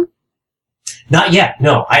XCOM? not yet.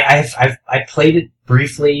 No, I played it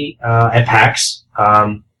briefly at PAX,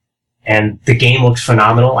 and the game looks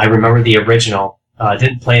phenomenal. I remember the original.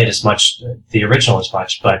 Didn't play it as much, the original as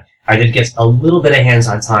much, but I did get a little bit of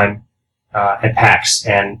hands-on time at PAX,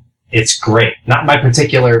 and it's great. Not my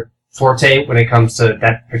particular forte when it comes to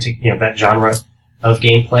that that genre of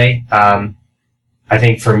gameplay. I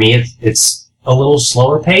think for me, it's a little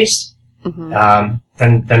slower paced Mm-hmm.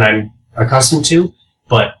 than I'm accustomed to,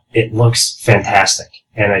 but it looks fantastic,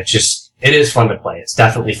 and it is fun to play. It's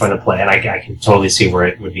definitely fun to play, and I can totally see where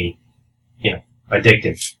it would be,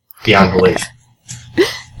 addictive beyond belief.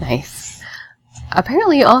 Nice.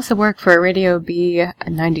 Apparently, you also work for Radio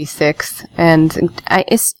B96, and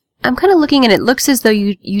I'm kind of looking and it looks as though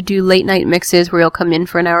you do late night mixes where you'll come in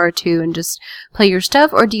for an hour or two and just play your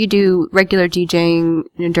stuff, or do you do regular DJing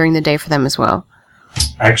during the day for them as well?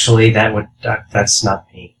 Actually, that's not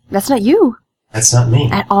me. That's not you That's not me.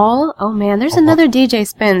 at all? Oh man, there's another DJ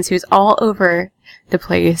Spins who's all over the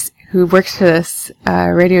place who works for this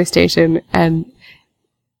radio station, and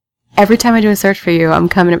every time I do a search for you, I'm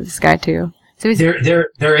coming up with this guy too. So he's,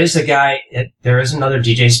 There is a guy. There is another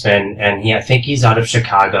DJ Spin, and I think he's out of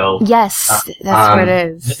Chicago. yes, that's what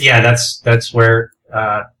it is. Yeah, that's where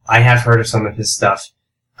I have heard of some of his stuff.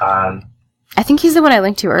 I think he's the one I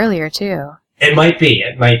linked to earlier too. It might be,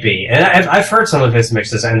 and I've heard some of his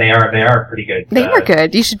mixes, and they are pretty good. They are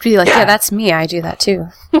good. You should be like, yeah, that's me. I do that too.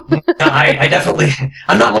 I definitely,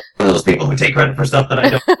 I'm not one of those people who take credit for stuff that I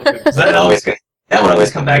don't do. 'Cause that would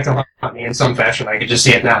always come back to haunt me in some fashion. I could just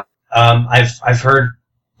see it now. I've heard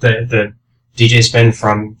the DJ Spin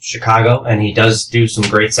from Chicago, and he does do some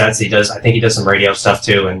great sets. I think he does some radio stuff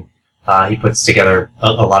too, and he puts together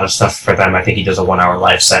a lot of stuff for them. I think he does a 1 hour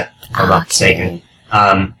live set, if I'm not mistaken.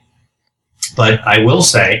 But I will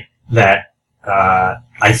say that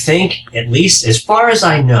I think, at least as far as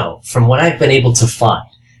I know, from what I've been able to find,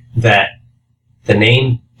 that the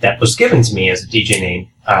name that was given to me as a DJ name,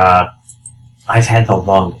 I've had the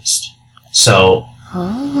longest. So.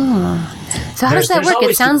 Oh. So how does that There's work? It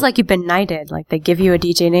always sounds people- like you've been knighted. Like they give you a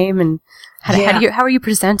DJ name, and how are you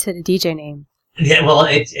presented a DJ name? Yeah, well,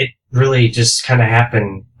 it really just kind of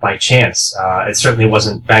happened by chance. It certainly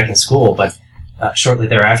wasn't back in school, but shortly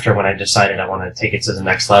thereafter, when I decided I wanted to take it to the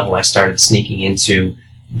next level, I started sneaking into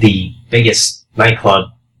the biggest nightclub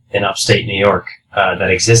in upstate New York that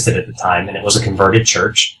existed at the time, and it was a converted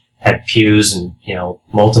church, had pews and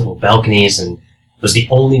multiple balconies, and was the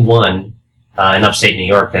only one in upstate New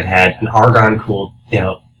York that had an argon-cooled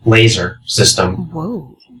laser system. Whoa.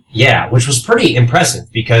 Yeah, which was pretty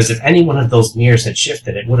impressive, because if any one of those mirrors had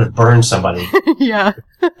shifted, it would have burned somebody. Yeah.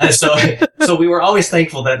 So we were always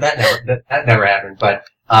thankful that never happened. But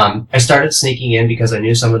I started sneaking in because I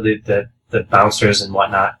knew some of the bouncers and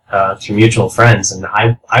whatnot through mutual friends, and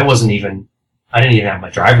I didn't even have my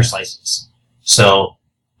driver's license. So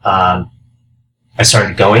I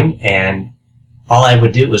started going, and all I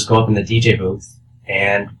would do was go up in the DJ booth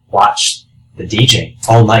and watch the DJ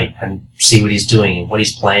all night and see what he's doing and what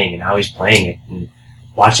he's playing and how he's playing it, and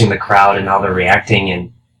watching the crowd and how they're reacting.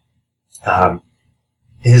 And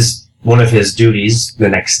one of his duties the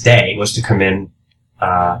next day was to come in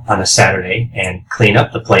on a Saturday and clean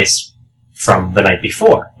up the place from the night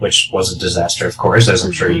before, which was a disaster, of course, as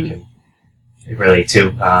I'm sure you can relate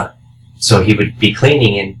to. So he would be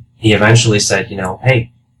cleaning, and he eventually said,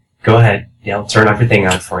 hey, go ahead, turn everything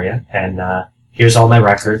on for you, and here's all my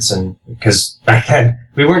records. And because back then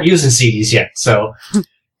we weren't using CDs yet, so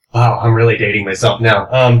wow, I'm really dating myself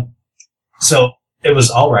now. So it was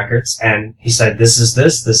all records, and he said, this is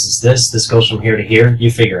this goes from here to here, you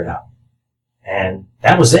figure it out. And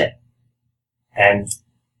that was it. And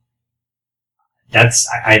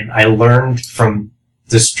I learned from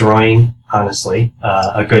destroying, honestly,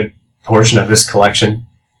 a good portion of this collection,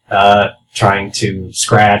 trying to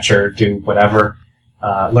scratch or do whatever,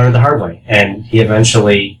 learned the hard way. And he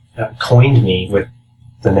eventually coined me with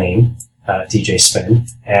the name DJ Spin,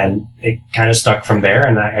 and it kind of stuck from there,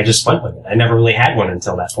 and I just went with it. I never really had one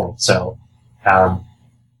until that point. So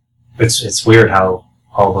it's weird how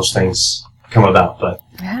all those things come about, but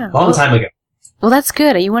Yeah. long time ago. Well, that's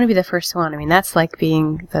good. You want to be the first one. I mean, that's like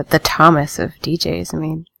being the Thomas of DJs. I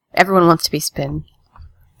mean, everyone wants to be Spin,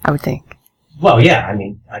 I would think. Well, yeah. I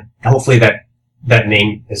mean, hopefully that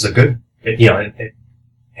name is a good. It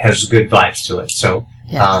has good vibes to it. So,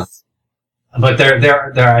 Yes. but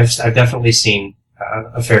I've definitely seen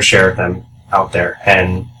a fair share of them out there,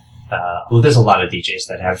 and there's a lot of DJs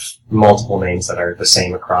that have multiple names that are the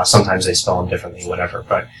same across. Sometimes they spell them differently, whatever.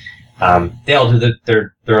 But they all do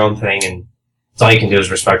their own thing, and all you can do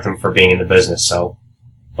is respect them for being in the business. So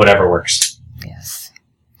whatever works. Yes.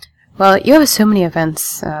 Well, you have so many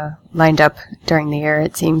events lined up during the year,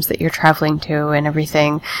 it seems, that you're traveling to and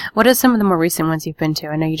everything. What are some of the more recent ones you've been to?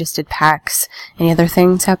 I know you just did PAX. Any other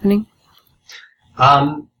things happening?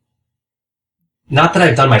 Not that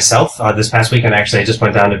I've done myself. This past weekend, actually, I just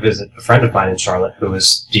went down to visit a friend of mine in Charlotte who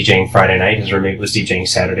was DJing Friday night. His roommate was DJing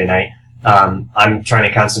Saturday night. I'm trying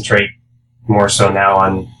to concentrate more so now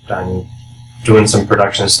on doing some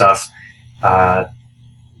production stuff,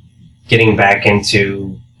 getting back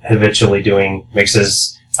into habitually doing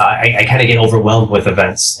mixes. I kind of get overwhelmed with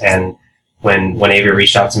events, and when Avery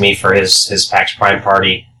reached out to me for his PAX Prime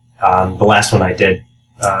party, the last one I did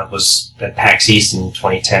was at PAX East in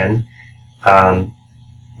 2010,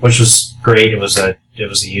 which was great. It was a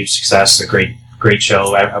huge success, a great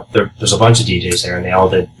show. There's a bunch of DJs there, and they all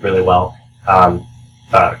did really well.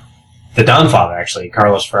 The Dom father, actually,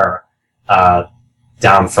 Carlos Ferreira,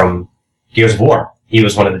 Dom from Gears of War, he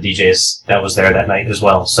was one of the DJs that was there that night as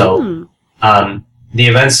well. So the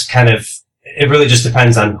events it really just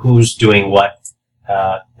depends on who's doing what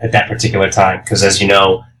at that particular time, because as you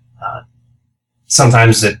know,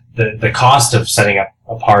 sometimes the cost of setting up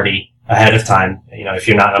a party ahead of time, if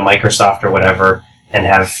you're not a Microsoft or whatever and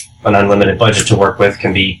have an unlimited budget to work with,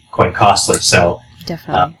 can be quite costly. So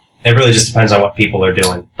Definitely. It really just depends on what people are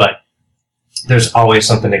doing. But there's always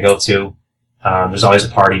something to go to. There's always a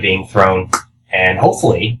party being thrown, and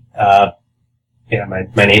hopefully, my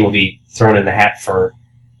name will be thrown in the hat for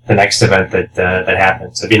the next event that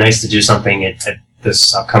happens. It'd be nice to do something at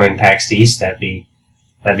this upcoming PAX East. That'd be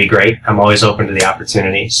great. I'm always open to the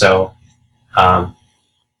opportunity. So, I'm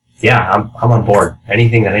on board.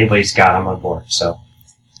 Anything that anybody's got, I'm on board. So.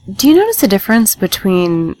 Do you notice a difference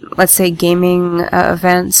between, let's say, gaming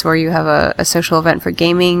events where you have a social event for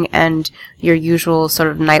gaming and your usual sort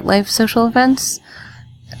of nightlife social events?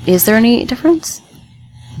 Is there any difference?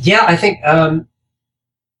 Yeah, I think on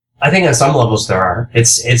some levels there are.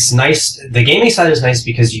 It's nice. The gaming side is nice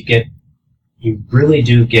because you really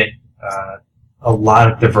do get a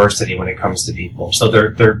lot of diversity when it comes to people. So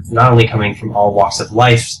they're not only coming from all walks of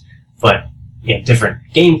life, but different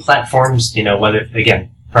game platforms. Whether, again,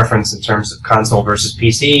 preference in terms of console versus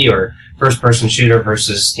PC or first-person shooter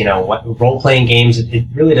versus, what role-playing games, it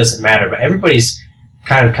really doesn't matter. But everybody's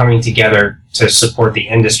kind of coming together to support the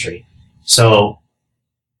industry. So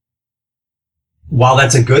while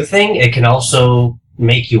that's a good thing, it can also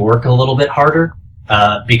make you work a little bit harder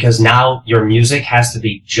because now your music has to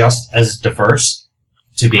be just as diverse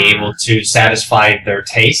to be able to satisfy their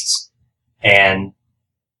tastes. And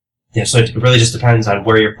so it really just depends on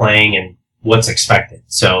where you're playing and what's expected.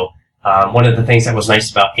 So one of the things that was nice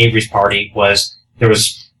about Avery's party was there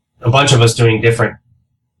was a bunch of us doing different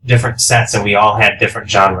sets, and we all had different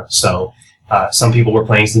genres. So some people were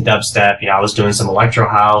playing some dubstep. I was doing some electro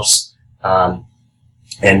house, and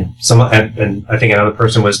I think another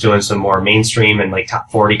person was doing some more mainstream and like top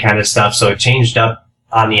 40 kind of stuff. So it changed up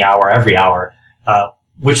on the hour, every hour,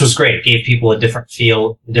 which was great. It gave people a different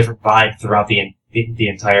feel, a different vibe throughout the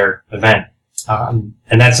entire event, and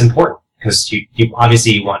that's important. Because you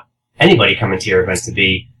obviously want anybody coming to your event to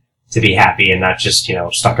be happy and not just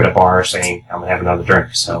stuck at a bar saying I'm gonna have another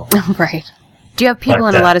drink. So right. Do you have people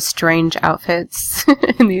in a lot of strange outfits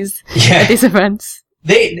in these at these events?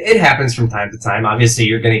 It happens from time to time. Obviously,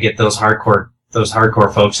 you're gonna get those hardcore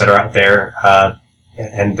folks that are out there,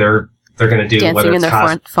 and they're gonna do dancing whether in it's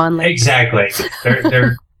their fun like. Exactly.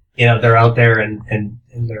 They're they're out there and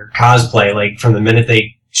their cosplay, like from the minute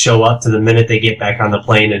they show up to the minute they get back on the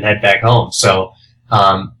plane and head back home. So,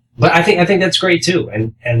 but I think that's great too.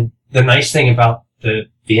 And the nice thing about the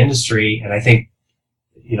industry, and I think,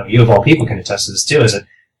 you of all people can attest to this too, is that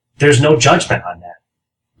there's no judgment on that.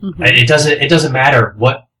 Mm-hmm. It doesn't matter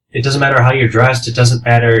how you're dressed. It doesn't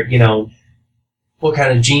matter, what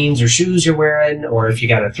kind of jeans or shoes you're wearing, or if you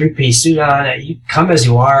got a 3-piece suit on. You come as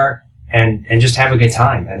you are and just have a good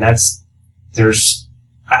time. And I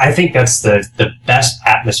think that's the best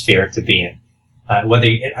atmosphere to be in.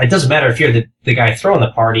 It doesn't matter if you're the guy throwing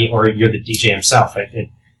the party or you're the DJ himself.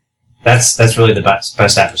 That's really the best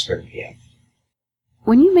atmosphere to be in.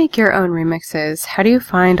 When you make your own remixes, how do you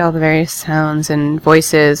find all the various sounds and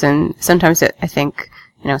voices? And sometimes I think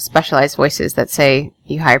specialized voices that say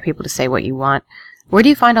you hire people to say what you want. Where do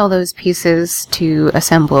you find all those pieces to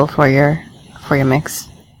assemble for your mix?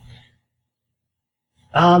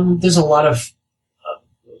 There's a lot of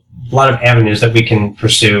avenues that we can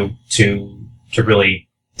pursue to really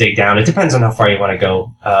dig down. It depends on how far you want to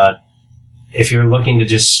go. If you're looking to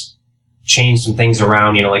just change some things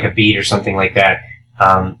around, like a beat or something like that,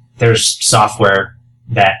 there's software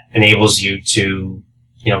that enables you to,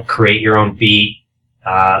 create your own beat,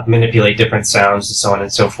 manipulate different sounds and so on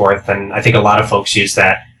and so forth. And I think a lot of folks use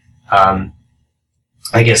that.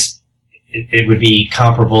 I guess it would be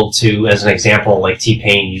comparable to, as an example, like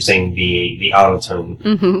T-Pain using the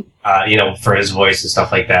auto-tune, for his voice and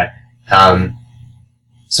stuff like that.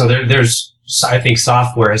 So there's, I think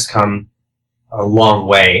software has come a long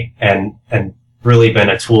way and really been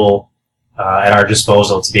a tool at our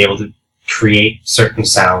disposal to be able to create certain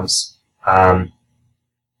sounds.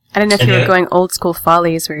 I don't know if you were going old school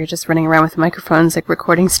Follies where you're just running around with microphones, like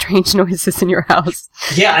recording strange noises in your house.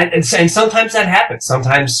 Yeah, and sometimes that happens.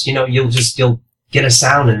 Sometimes, you'll get a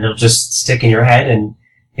sound and it'll just stick in your head and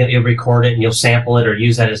you'll record it and you'll sample it or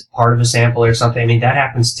use that as part of a sample or something. I mean, that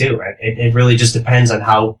happens too. It really just depends on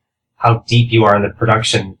how deep you are in the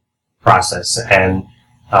production process. And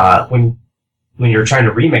when you're trying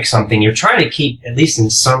to remix something, you're trying to keep, at least in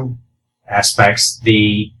some aspects,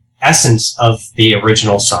 the essence of the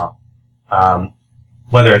original song,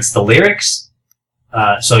 whether it's the lyrics.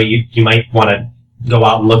 So you might want to go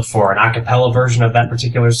out and look for an a cappella version of that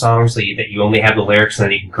particular song, so that you only have the lyrics and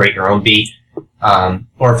then you can create your own beat.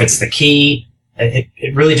 Or if it's the key,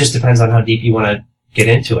 it really just depends on how deep you want to get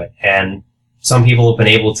into it. And some people have been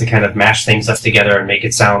able to kind of mash things up together and make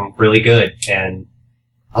it sound really good, and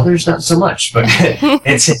others not so much. But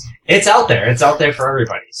it's out there. It's out there for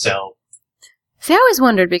everybody. So. See, I always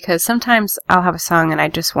wondered because sometimes I'll have a song and I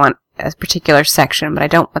just want a particular section, but I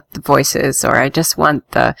don't want the voices, or I just want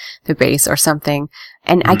the bass or something,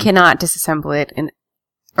 and I cannot disassemble it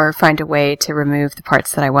or find a way to remove the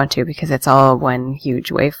parts that I want to because it's all one huge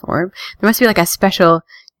waveform. There must be like a special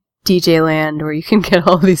DJ land where you can get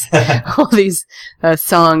all these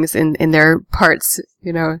songs in their parts,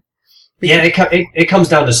 Yeah, it comes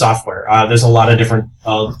down to software. There's a lot of different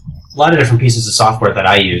pieces of software that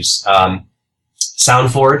I use.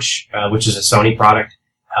 SoundForge, which is a Sony product.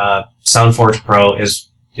 SoundForge Pro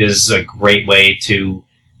is a great way to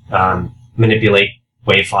manipulate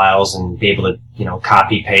WAV files and be able to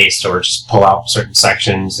copy paste or just pull out certain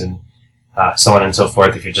sections and so on and so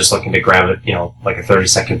forth. If you're just looking to grab it, like a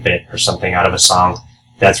 30-second bit or something out of a song,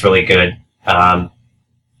 that's really good.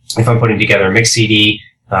 If I'm putting together a mix CD,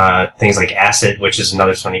 things like Acid, which is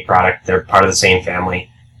another Sony product, they're part of the same family.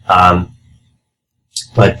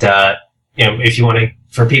 If you want to,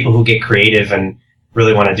 for people who get creative and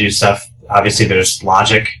really want to do stuff, obviously there's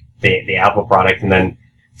Logic, the Apple product, and then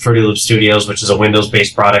Fruity Loop Studios, which is a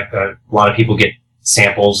Windows-based product. A lot of people get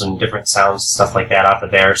samples and different sounds, stuff like that off of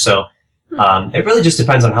there. So it really just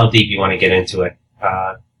depends on how deep you want to get into it.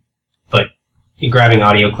 But you're grabbing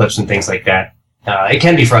audio clips and things like that. It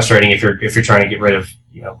can be frustrating if you're trying to get rid of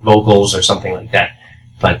vocals or something like that.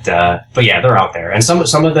 But yeah, they're out there, and some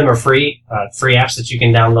of them are free apps that you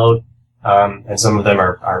can download. And some of them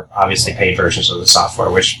are obviously paid versions of the software,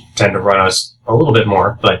 which tend to run us a little bit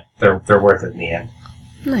more, but they're worth it in the end.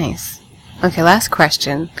 Nice. Okay, last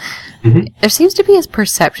question. Mm-hmm. There seems to be a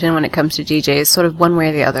perception when it comes to DJs, sort of one way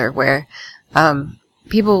or the other, where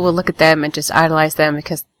people will look at them and just idolize them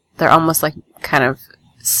because they're almost like kind of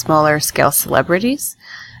smaller scale celebrities.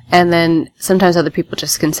 And then sometimes other people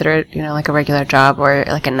just consider it, like a regular job or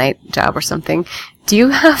like a night job or something. Do you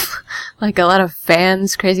have like a lot of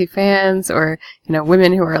fans, crazy fans, or,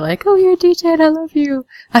 women who are like, oh, you're a DJ and I love you?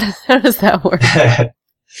 How does that work?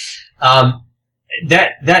 I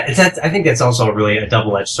think that's also really a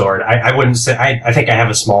double-edged sword. I wouldn't say, I think I have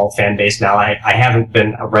a small fan base now. I haven't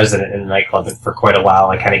been a resident in a nightclub for quite a while.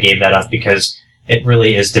 I kind of gave that up because it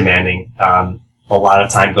really is demanding. A lot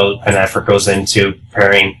of time and effort goes into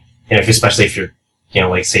preparing, especially if you're,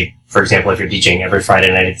 like say, for example, if you're DJing every Friday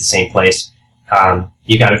night at the same place,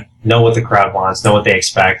 you got to know what the crowd wants, know what they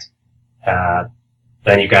expect.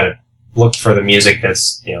 Then you got to look for the music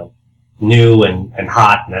that's, new and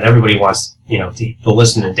hot and that everybody wants, to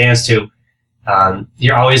listen and dance to.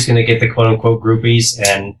 You're always going to get the quote unquote groupies,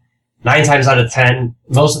 and 9 times out of 10,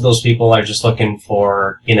 most of those people are just looking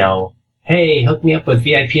for, hey, hook me up with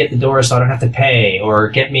VIP at the door so I don't have to pay, or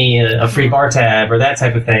get me a free bar tab, or that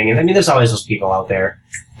type of thing. And I mean, there's always those people out there.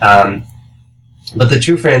 But the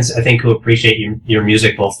true fans, I think, who appreciate your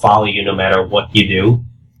music will follow you no matter what you do.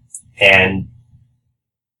 And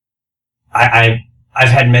I've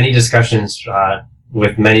had many discussions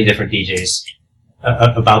with many different DJs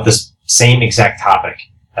about this same exact topic,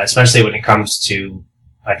 especially when it comes to,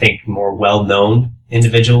 I think, more well-known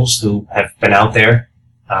individuals who have been out there.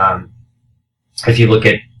 If you look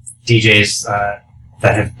at DJs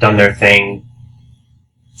that have done their thing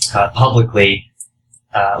publicly,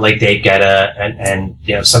 like Dave Guetta and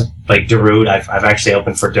some like Darude, I've actually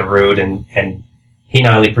opened for Darude, and he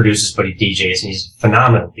not only produces, but he DJs, and he's a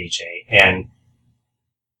phenomenal DJ. And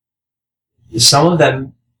some of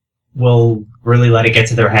them will really let it get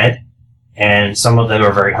to their head, and some of them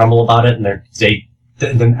are very humble about it. And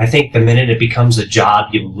I think the minute it becomes a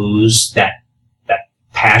job, you lose that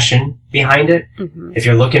passion behind it. Mm-hmm. If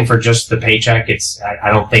you're looking for just the paycheck,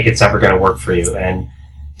 I don't think it's ever going to work for you. And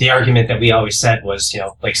the argument that we always said was,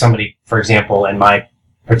 like somebody, for example, in my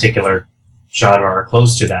particular genre or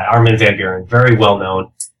close to that, Armin van Buuren, very well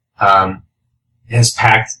known, has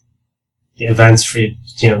packed events for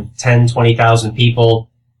 10, 20,000 people,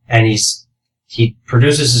 and he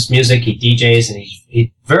produces his music, he DJs, and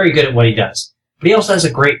he's very good at what he does. But he also has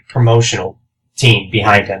a great promotional team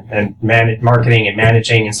behind him, and marketing and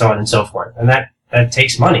managing and so on and so forth. And that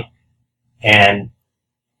takes money. And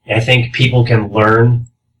I think people can learn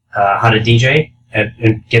how to DJ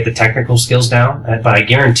and get the technical skills down. But I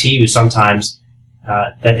guarantee you sometimes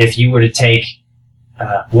that if you were to take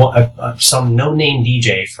some no-name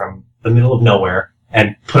DJ from the middle of nowhere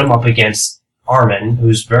and put him up against Armin,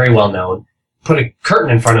 who's very well known, put a curtain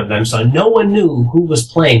in front of them so no one knew who was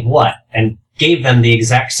playing what, and gave them the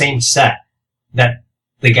exact same set, that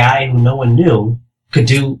the guy who no one knew could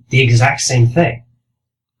do the exact same thing.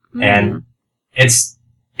 Mm. And it's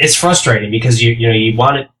frustrating because you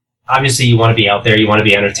want it, obviously you want to be out there, you want to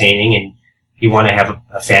be entertaining, and you want to have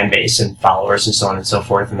a fan base and followers and so on and so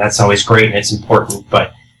forth, and that's always great and it's important.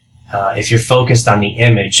 But if you're focused on the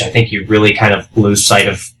image, I think you really kind of lose sight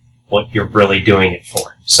of what you're really doing it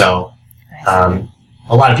for. So a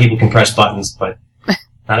lot of people can press buttons, but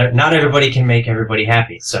not everybody can make everybody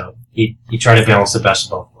happy. So you try to balance the best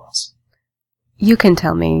of both worlds. You can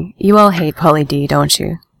tell me. You all hate Pauly D, don't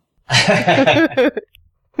you?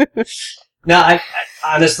 No, I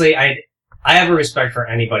honestly, I have a respect for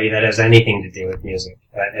anybody that has anything to do with music.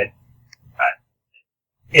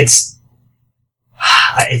 It's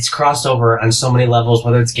crossed over on so many levels,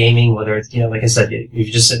 whether it's gaming, whether it's, like I said, if you're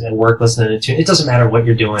just sitting at work listening to tune, it doesn't matter what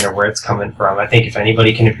you're doing or where it's coming from. I think if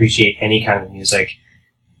anybody can appreciate any kind of music,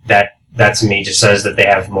 that to me just says that they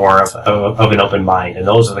have more of an open mind, and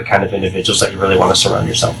those are the kind of individuals that you really want to surround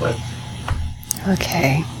yourself with.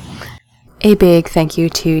 Okay. A big thank you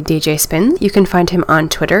to DJ Spin. You can find him on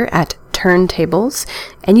Twitter at Turntables,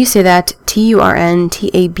 and you say that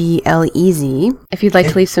TURNTABLEZ. If you'd like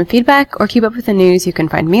to leave some feedback or keep up with the news, you can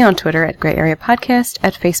find me on Twitter at Gray Area Podcast,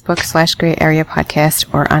 at Facebook/Gray Area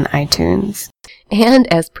Podcast, or on iTunes.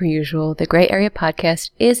 And as per usual, the Gray Area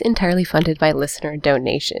Podcast is entirely funded by listener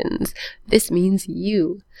donations. This means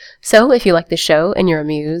you. So if you like the show and you're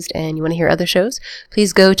amused and you want to hear other shows,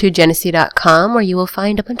 please go to Genesee.com, where you will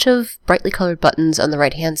find a bunch of brightly colored buttons on the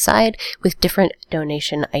right-hand side with different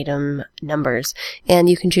donation item numbers. And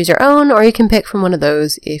you can choose your own, or you can pick from one of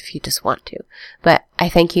those if you just want to. But I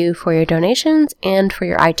thank you for your donations and for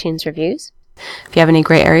your iTunes reviews. If you have any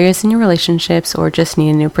gray areas in your relationships or just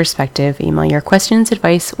need a new perspective, email your questions,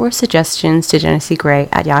 advice, or suggestions to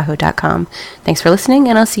geneseegray@yahoo.com. Thanks for listening,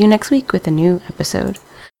 and I'll see you next week with a new episode.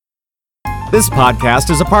 This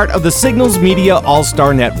podcast is a part of the Signals Media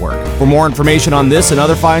All-Star Network. For more information on this and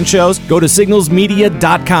other fine shows, go to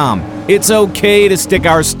signalsmedia.com. It's okay to stick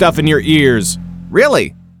our stuff in your ears.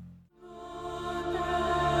 Really?